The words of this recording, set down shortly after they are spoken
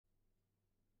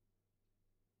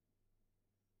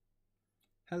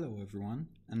Hello everyone,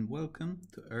 and welcome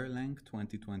to Erlang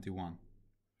 2021.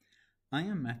 I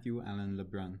am Matthew Allen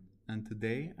Lebrun, and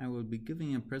today I will be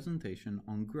giving a presentation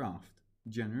on Graft,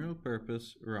 General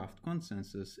Purpose Raft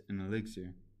Consensus in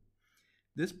Elixir.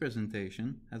 This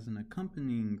presentation has an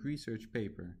accompanying research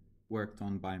paper worked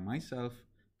on by myself,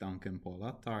 Duncan Paul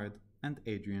Attard, and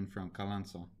Adrian from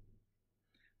Calansa.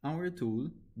 Our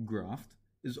tool, Graft,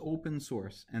 is open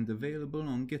source and available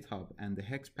on GitHub and the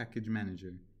Hex Package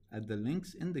Manager at the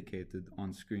links indicated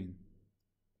on screen.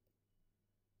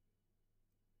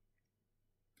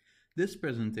 This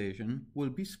presentation will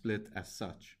be split as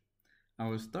such. I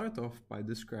will start off by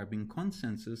describing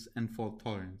consensus and fault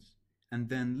tolerance, and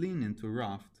then lean into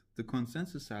Raft, the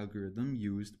consensus algorithm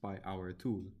used by our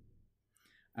tool.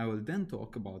 I will then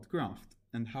talk about Graft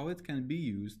and how it can be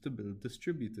used to build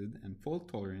distributed and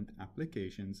fault-tolerant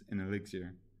applications in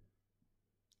Elixir.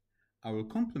 I will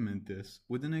complement this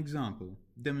with an example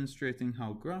demonstrating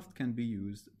how Graft can be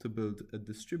used to build a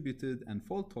distributed and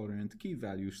fault-tolerant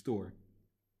key-value store.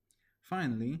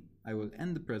 Finally, I will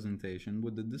end the presentation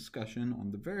with a discussion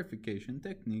on the verification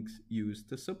techniques used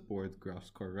to support Graft's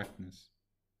correctness.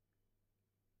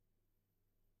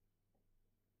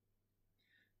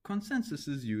 Consensus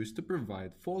is used to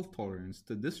provide fault tolerance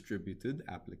to distributed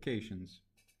applications.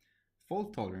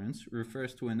 Fault tolerance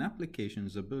refers to an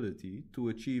application's ability to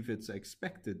achieve its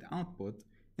expected output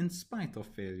in spite of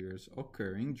failures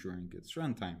occurring during its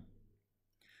runtime.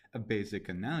 A basic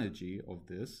analogy of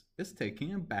this is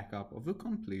taking a backup of a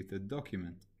completed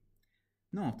document.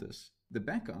 Notice, the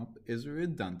backup is a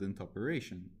redundant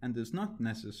operation and is not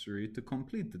necessary to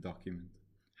complete the document.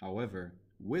 However,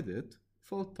 with it,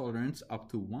 fault tolerance up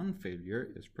to one failure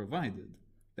is provided,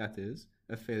 that is,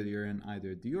 a failure in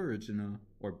either the original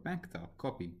or backed up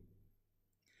copy.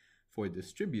 For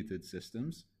distributed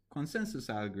systems, consensus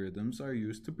algorithms are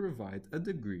used to provide a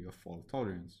degree of fault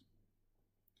tolerance.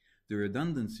 The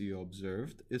redundancy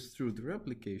observed is through the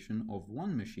replication of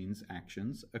one machine's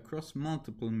actions across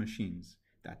multiple machines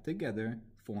that together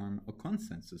form a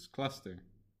consensus cluster.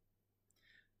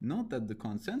 Note that the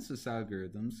consensus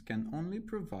algorithms can only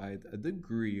provide a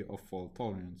degree of fault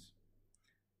tolerance.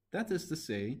 That is to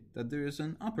say that there is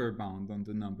an upper bound on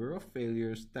the number of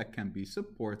failures that can be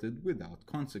supported without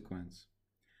consequence.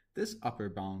 This upper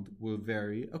bound will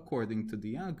vary according to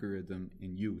the algorithm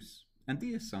in use and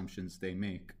the assumptions they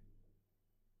make.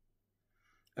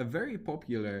 A very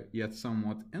popular yet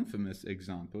somewhat infamous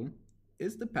example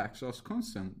is the Paxos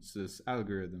consensus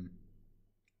algorithm.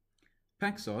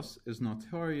 Paxos is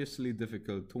notoriously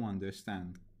difficult to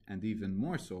understand and even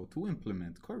more so to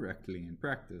implement correctly in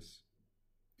practice.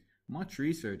 Much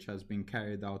research has been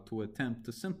carried out to attempt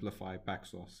to simplify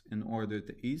Paxos in order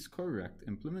to ease correct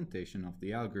implementation of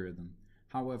the algorithm,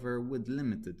 however with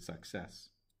limited success.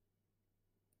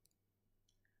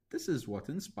 This is what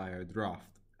inspired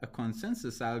Raft, a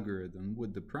consensus algorithm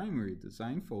with the primary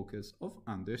design focus of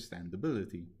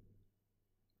understandability.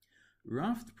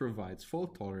 Raft provides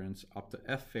fault tolerance up to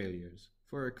f failures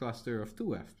for a cluster of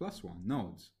 2f+1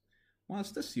 nodes,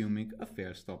 whilst assuming a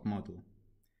fair stop model.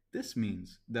 This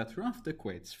means that Raft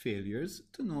equates failures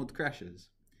to node crashes,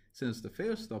 since the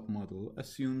fair stop model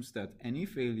assumes that any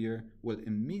failure will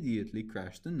immediately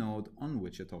crash the node on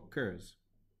which it occurs.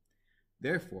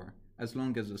 Therefore, as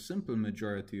long as a simple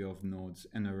majority of nodes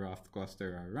in a Raft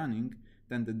cluster are running,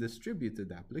 then the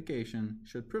distributed application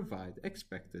should provide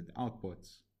expected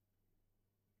outputs.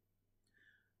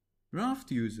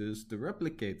 Raft uses the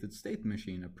replicated state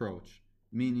machine approach,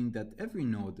 meaning that every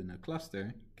node in a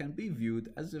cluster can be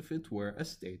viewed as if it were a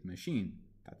state machine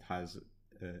that has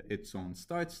its own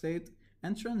start state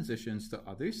and transitions to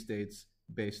other states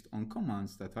based on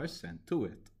commands that are sent to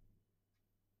it.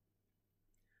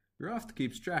 Raft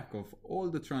keeps track of all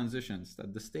the transitions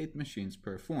that the state machines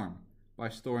perform by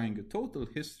storing a total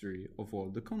history of all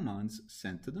the commands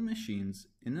sent to the machines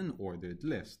in an ordered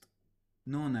list,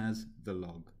 known as the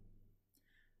log.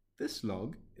 This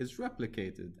log is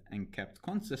replicated and kept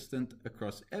consistent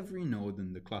across every node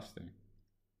in the cluster.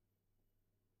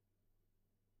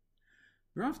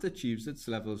 Raft achieves its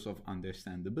levels of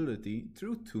understandability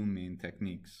through two main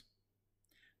techniques.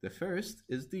 The first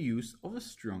is the use of a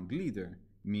strong leader,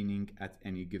 meaning at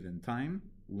any given time,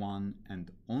 one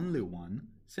and only one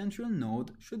central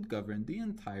node should govern the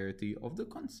entirety of the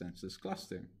consensus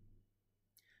cluster.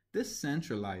 This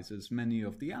centralizes many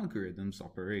of the algorithm's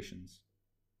operations.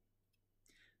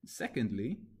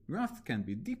 Secondly, Raft can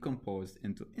be decomposed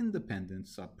into independent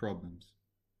subproblems.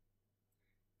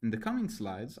 In the coming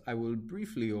slides, I will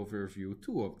briefly overview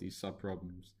two of these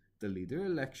subproblems, the leader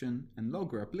election and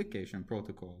log replication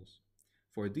protocols.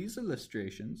 For these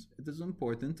illustrations, it is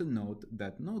important to note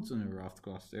that nodes in a Raft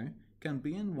cluster can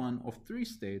be in one of three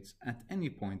states at any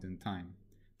point in time,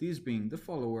 these being the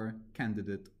follower,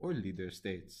 candidate, or leader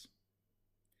states.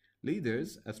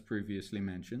 Leaders, as previously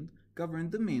mentioned, govern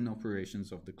the main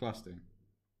operations of the cluster.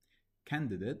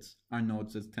 Candidates are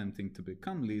nodes attempting to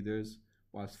become leaders,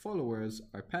 whilst followers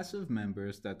are passive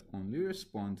members that only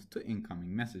respond to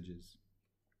incoming messages.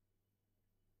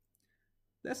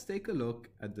 Let's take a look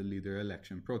at the leader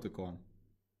election protocol.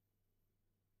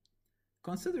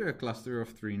 Consider a cluster of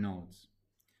 3 nodes.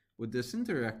 With this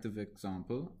interactive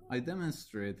example, I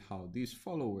demonstrate how these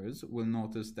followers will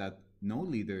notice that no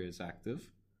leader is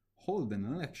active, hold an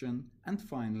election, and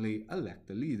finally elect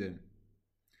a leader.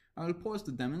 I will pause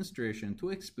the demonstration to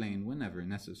explain whenever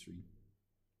necessary.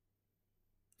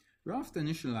 Raft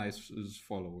initializes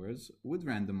followers with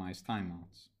randomized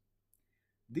timeouts.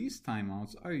 These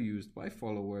timeouts are used by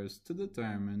followers to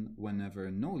determine whenever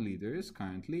no leader is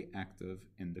currently active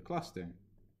in the cluster.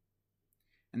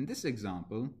 In this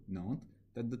example, note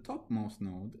that the topmost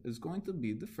node is going to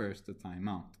be the first to time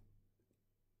out.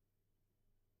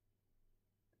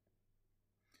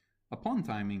 Upon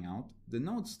timing out, the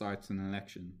node starts an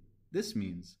election. This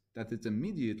means that it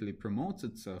immediately promotes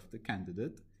itself to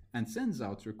candidate and sends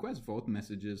out request vote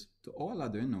messages to all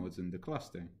other nodes in the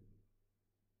cluster.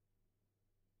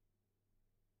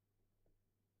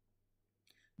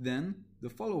 Then, the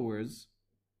followers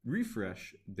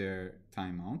refresh their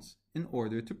timeouts in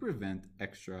order to prevent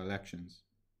extra elections.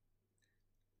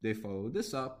 They follow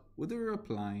this up with a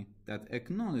reply that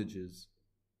acknowledges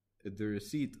the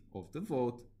receipt of the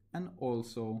vote and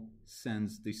also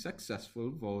sends the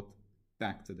successful vote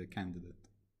back to the candidate.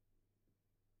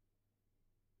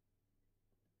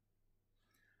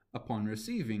 Upon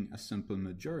receiving a simple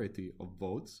majority of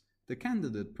votes, the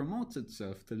candidate promotes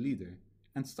itself to leader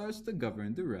and starts to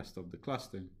govern the rest of the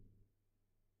cluster.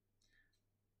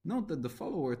 Note that the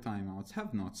follower timeouts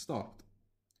have not stopped.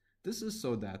 This is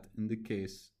so that in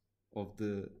case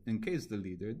the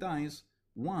leader dies,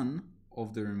 one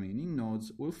of the remaining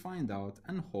nodes will find out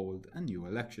and hold a new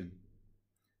election.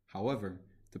 However,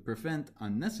 to prevent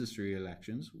unnecessary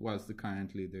elections whilst the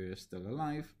current leader is still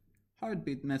alive,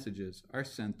 heartbeat messages are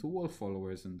sent to all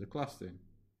followers in the cluster.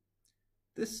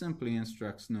 This simply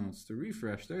instructs nodes to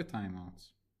refresh their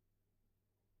timeouts.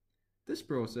 This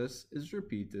process is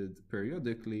repeated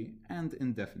periodically and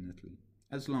indefinitely,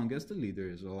 as long as the leader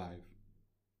is alive.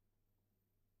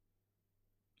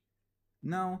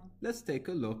 Now, let's take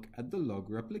a look at the log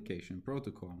replication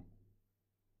protocol.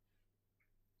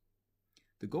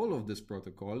 The goal of this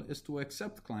protocol is to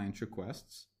accept client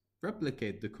requests,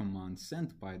 replicate the command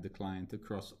sent by the client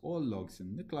across all logs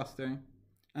in the cluster,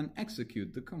 and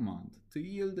execute the command to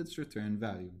yield its return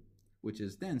value, which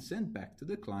is then sent back to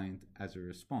the client as a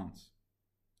response.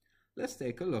 Let's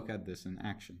take a look at this in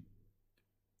action.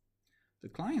 The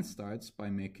client starts by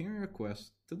making a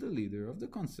request to the leader of the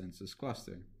consensus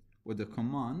cluster, with the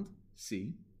command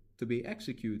C to be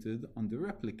executed on the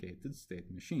replicated state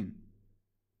machine.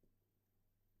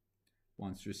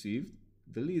 Once received,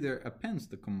 the leader appends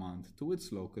the command to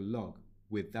its local log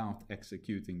without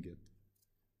executing it.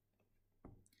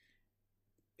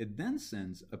 It then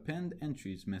sends append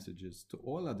entries messages to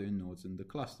all other nodes in the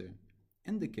cluster,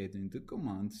 indicating the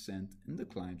command sent in the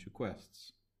client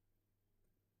requests.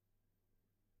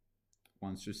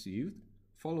 Once received,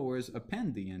 followers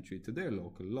append the entry to their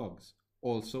local logs,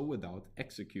 also without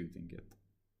executing it.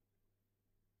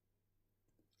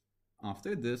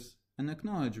 After this, an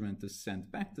acknowledgement is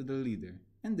sent back to the leader,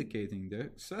 indicating the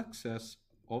success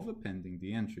of appending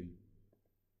the entry.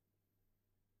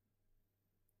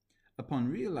 Upon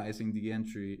realizing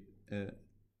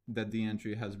that the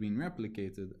entry has been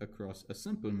replicated across a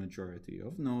simple majority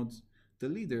of nodes, the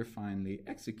leader finally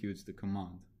executes the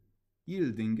command,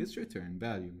 yielding its return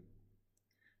value.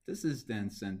 This is then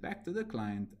sent back to the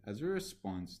client as a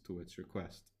response to its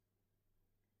request.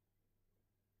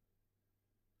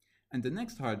 And the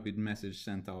next heartbeat message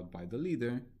sent out by the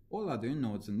leader, all other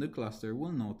nodes in the cluster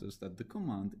will notice that the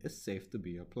command is safe to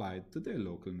be applied to their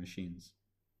local machines.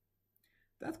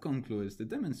 That concludes the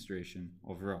demonstration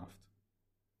of Raft.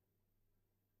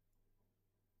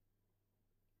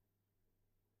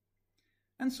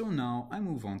 And so now I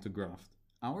move on to Graft,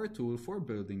 our tool for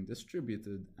building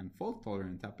distributed and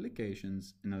fault-tolerant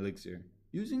applications in Elixir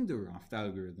using the Raft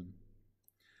algorithm.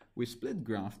 We split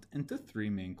Graft into 3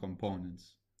 main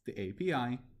components: the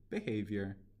API,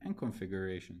 behavior, and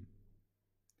configuration.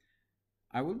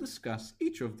 I will discuss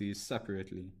each of these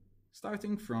separately,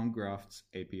 starting from Graft's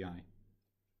API.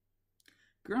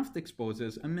 Graft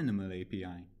exposes a minimal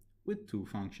API with 2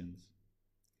 functions.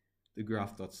 The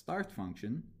graph.start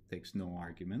function takes no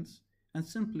arguments and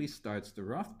simply starts the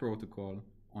Raft protocol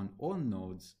on all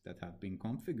nodes that have been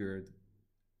configured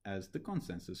as the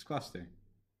consensus cluster.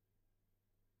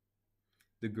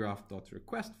 The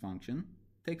graph.request function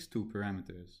takes two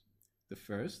parameters. The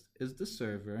first is the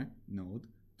server node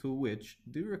to which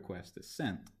the request is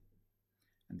sent,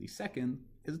 and the second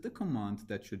is the command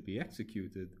that should be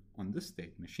executed on the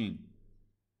state machine.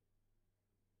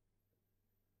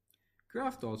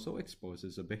 Graft also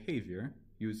exposes a behavior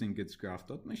using its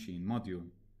graph.machine module.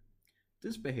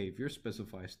 This behavior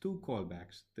specifies two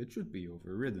callbacks that should be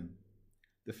overridden.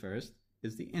 The first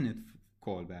is the init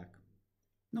callback.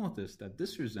 Notice that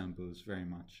this resembles very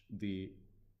much the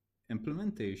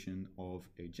implementation of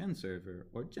a gen server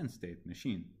or gen state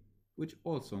machine, which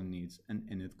also needs an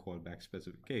init callback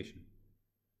specification.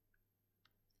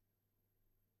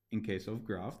 In case of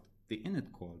Graft, the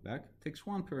init callback takes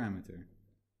one parameter,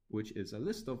 which is a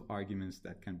list of arguments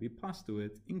that can be passed to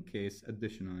it in case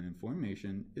additional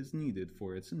information is needed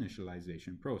for its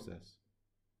initialization process.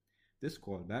 This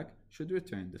callback should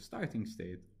return the starting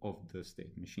state of the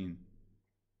state machine.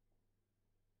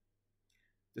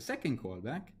 The second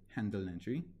callback, handle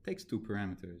entry, takes two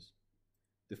parameters.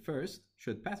 The first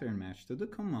should pattern match to the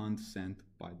command sent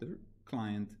by the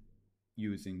client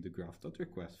using the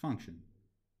graph.request function.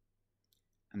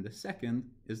 And the second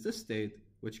is the state,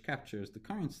 which captures the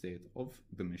current state of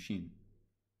the machine.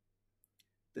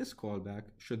 This callback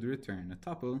should return a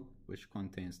tuple which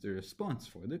contains the response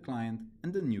for the client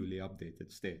and the newly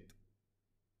updated state.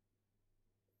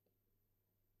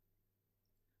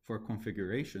 For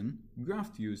configuration,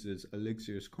 Graft uses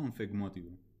Elixir's config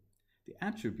module. The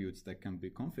attributes that can be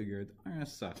configured are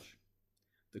as such.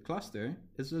 The cluster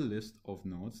is a list of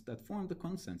nodes that form the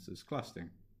consensus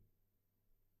cluster.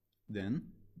 Then,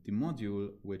 the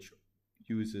module which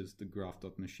uses the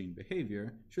graph.machine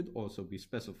behavior should also be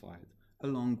specified,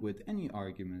 along with any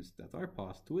arguments that are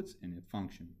passed to its init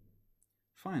function.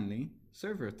 Finally,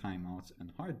 server timeouts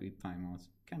and heartbeat timeouts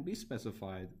can be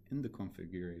specified in the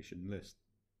configuration list.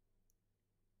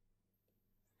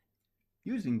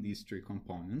 Using these three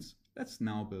components, let's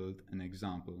now build an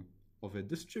example of a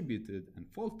distributed and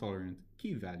fault-tolerant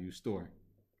key-value store.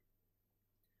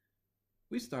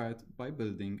 We start by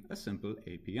building a simple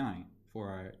API for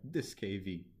our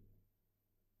diskv.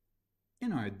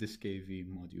 In our diskv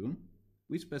module,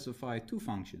 we specify two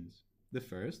functions. The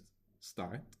first,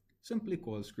 start, simply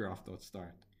calls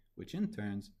graph.start, which in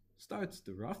turn starts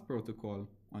the Raft protocol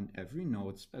on every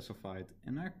node specified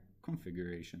in our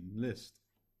configuration list.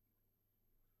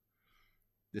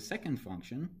 The second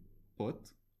function,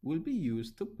 put, will be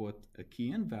used to put a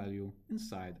key and value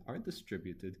inside our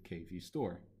distributed KV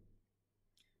store.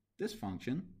 This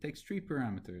function takes three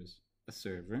parameters: a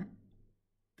server,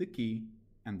 the key,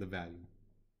 and the value.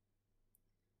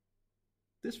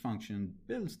 This function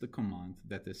builds the command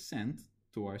that is sent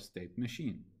to our state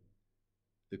machine.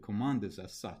 The command is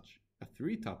as such, a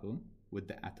three-tuple with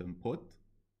the atom put,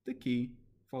 the key,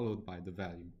 followed by the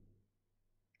value.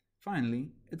 Finally,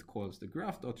 it calls the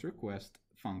graph.request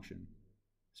function,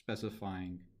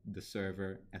 specifying the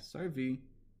server srv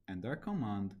and our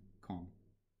command com.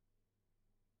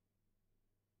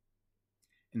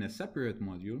 In a separate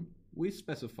module, we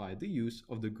specify the use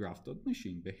of the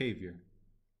graph.machine behavior.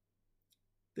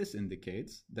 This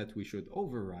indicates that we should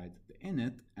override the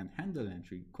init and handle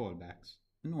entry callbacks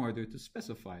in order to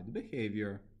specify the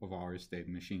behavior of our state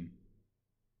machine.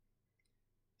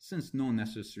 Since no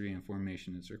necessary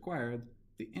information is required,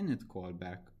 the init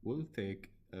callback will take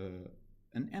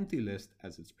an empty list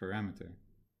as its parameter.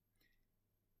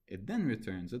 It then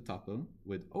returns a tuple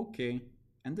with OK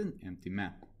and an empty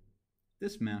map,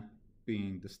 this map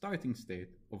being the starting state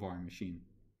of our machine.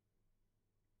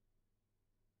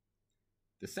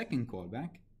 The second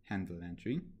callback, handle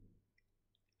entry,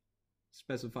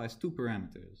 specifies two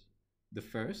parameters. The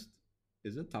first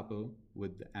is a tuple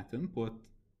with the atom put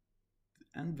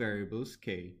and variables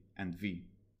k and v,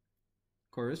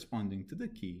 corresponding to the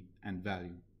key and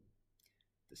value.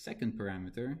 The second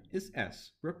parameter is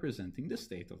s, representing the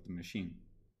state of the machine.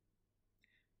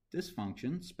 This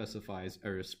function specifies a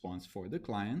response for the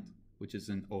client, which is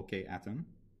an OK atom,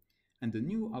 and the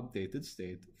new updated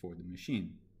state for the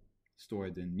machine,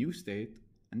 stored in new state,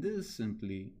 and this is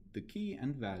simply the key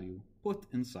and value put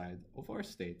inside of our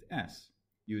state s,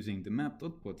 using the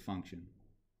map.put function,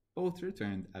 both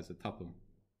returned as a tuple.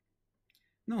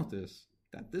 Notice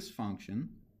that this function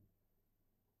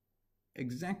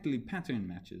exactly pattern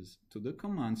matches to the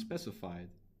command specified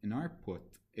in our put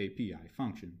API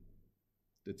function,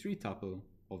 the three-tuple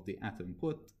of the atom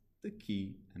put, the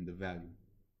key, and the value.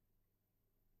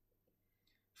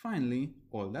 Finally,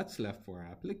 all that's left for our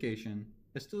application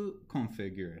is to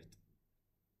configure it.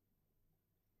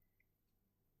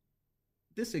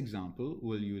 This example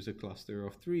will use a cluster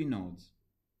of 3 nodes,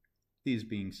 these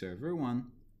being Server 1,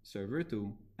 Server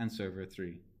 2, and Server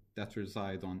 3, that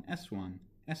reside on S1,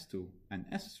 S2, and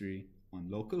S3 on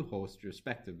localhost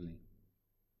respectively.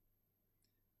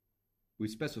 We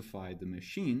specify the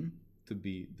machine to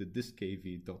be the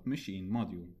diskkv.machine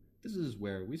module. This is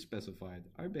where we specified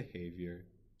our behavior,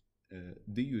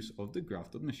 the use of the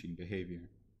Graft.machine behavior.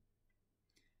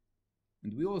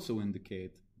 And we also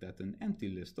indicate that an empty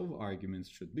list of arguments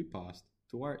should be passed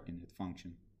to our init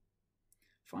function.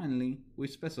 Finally, we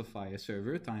specify a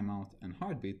server timeout and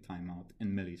heartbeat timeout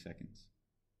in milliseconds.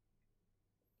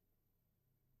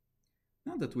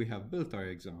 Now that we have built our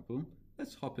example,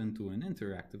 let's hop into an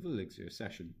interactive Elixir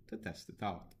session to test it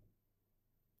out.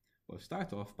 We'll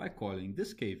start off by calling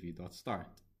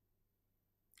diskkv.start.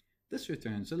 This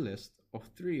returns a list of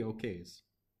 3 OKs,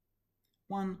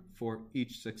 one for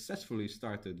each successfully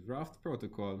started Raft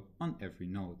protocol on every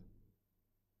node.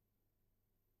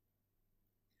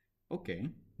 Okay,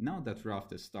 now that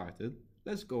Raft is started,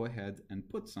 let's go ahead and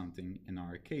put something in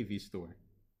our KV store.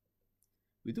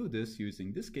 We do this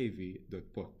using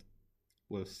diskkv.put.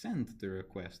 We'll send the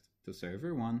request to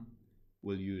server 1,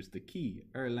 we'll use the key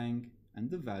Erlang and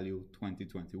the value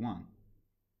 2021.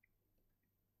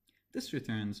 This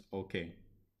returns OK.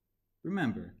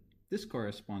 Remember, this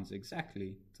corresponds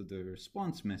exactly to the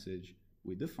response message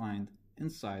we defined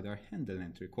inside our handle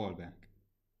entry callback.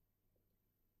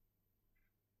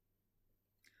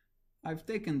 I've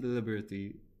taken the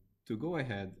liberty to go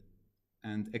ahead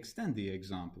and extend the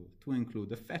example to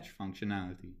include a fetch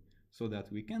functionality so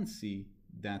that we can see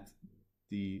that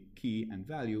the key and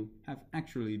value have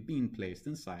actually been placed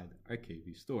inside our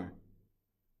KV store.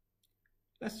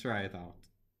 Let's try it out.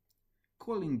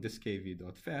 Calling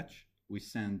diskkv.fetch, we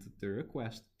send the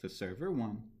request to server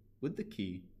 1 with the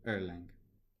key Erlang.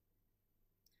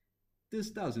 This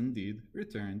does indeed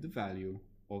return the value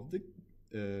of the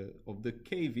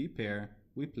KV pair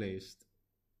we placed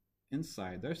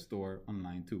inside our store on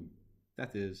line 2,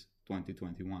 that is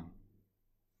 2021.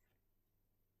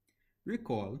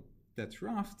 Recall that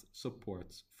Raft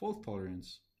supports fault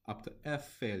tolerance up to F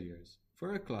failures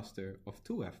for a cluster of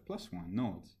 2F plus 1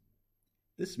 nodes.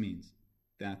 This means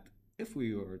that if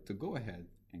we were to go ahead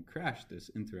and crash this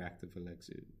interactive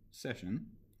Elixir session,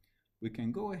 we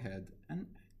can go ahead and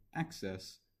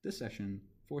access the session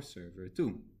for server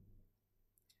 2.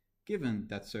 Given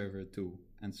that server 2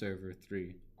 and server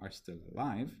 3 are still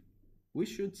alive, we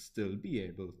should still be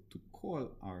able to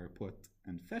call our put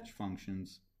and fetch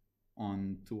functions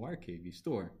onto our KV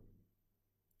store.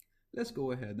 Let's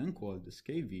go ahead and call this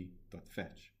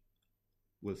kv.fetch.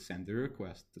 We'll send the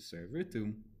request to server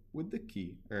 2 with the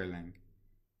key Erlang.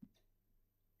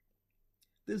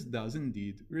 This does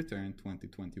indeed return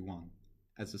 2021,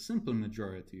 as a simple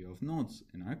majority of nodes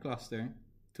in our cluster,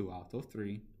 2 out of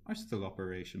 3, are still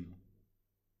operational.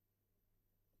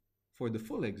 For the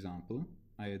full example,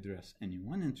 I address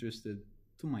anyone interested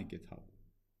to my GitHub.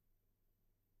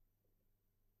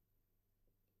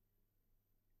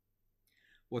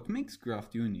 What makes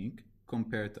Graft unique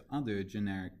compared to other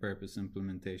generic purpose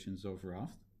implementations of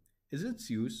Raft is its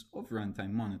use of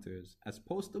runtime monitors as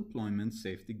post-deployment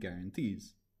safety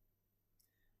guarantees.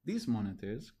 These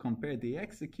monitors compare the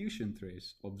execution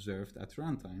trace observed at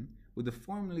runtime with a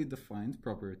formally defined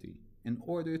property in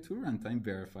order to runtime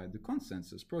verify the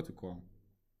consensus protocol.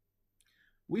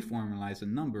 We formalize a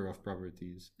number of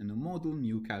properties in a modal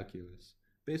mu calculus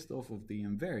based off of the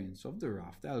invariance of the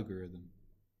Raft algorithm.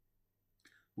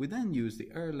 We then use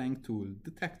the Erlang tool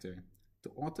detector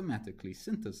to automatically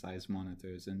synthesize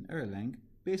monitors in Erlang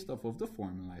based off of the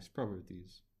formalized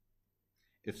properties.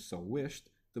 If so wished,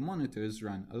 the monitors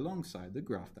run alongside the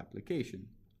Graft application,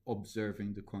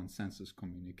 observing the consensus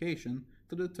communication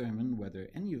to determine whether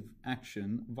any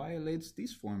action violates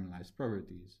these formalized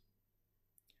properties.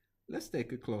 Let's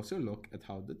take a closer look at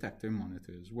how detector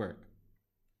monitors work.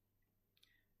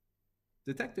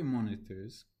 Detector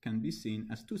monitors can be seen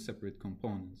as 2 separate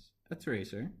components, a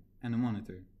tracer and a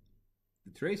monitor.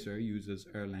 The tracer uses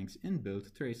Erlang's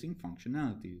inbuilt tracing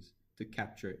functionalities to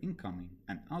capture incoming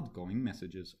and outgoing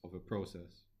messages of a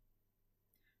process.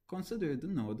 Consider the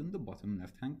node in the bottom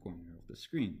left-hand corner of the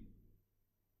screen.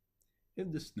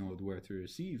 If this node were to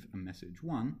receive a message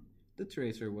 1, the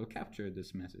tracer will capture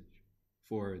this message,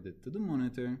 forward it to the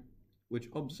monitor, which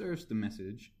observes the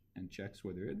message and checks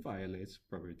whether it violates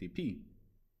property P.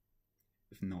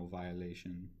 If no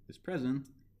violation is present,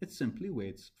 it simply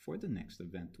waits for the next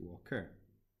event to occur.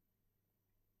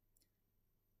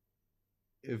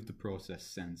 If the process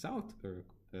sends out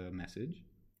message,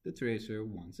 the tracer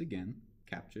once again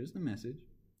captures the message,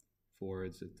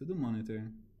 forwards it to the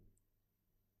monitor,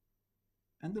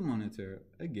 and the monitor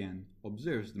again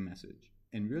observes the message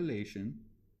in relation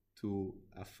to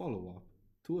a follow-up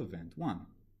to event 1.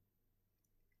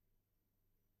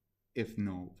 If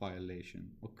no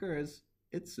violation occurs,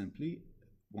 it simply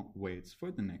waits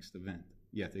for the next event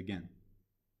yet again.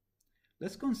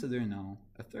 Let's consider now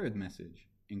a third message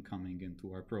incoming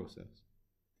into our process.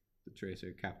 The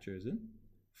tracer captures it,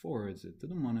 forwards it to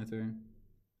the monitor,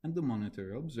 and the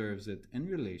monitor observes it in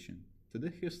relation to the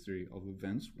history of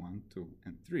events 1, 2,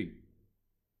 and 3.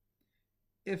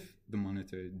 If the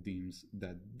monitor deems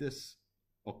that this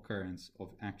occurrence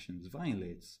of actions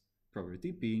violates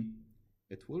property P,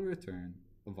 it will return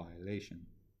a violation.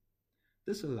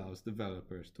 This allows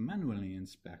developers to manually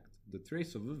inspect the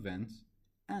trace of events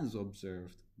as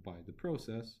observed by the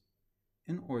process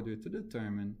in order to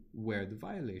determine where the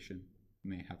violation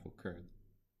may have occurred.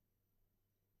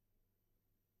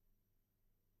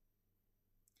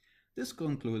 This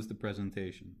concludes the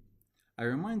presentation. I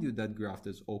remind you that Graft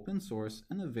is open source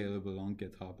and available on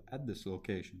GitHub at this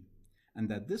location, and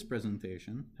that this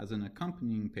presentation has an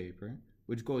accompanying paper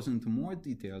which goes into more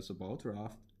details about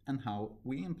Raft and how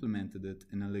we implemented it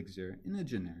in Elixir in a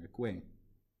generic way.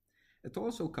 It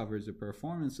also covers a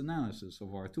performance analysis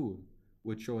of our tool,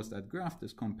 which shows that Graft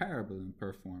is comparable in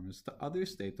performance to other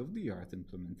state-of-the-art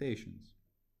implementations.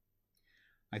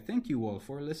 I thank you all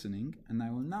for listening, and I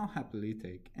will now happily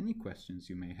take any questions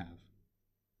you may have.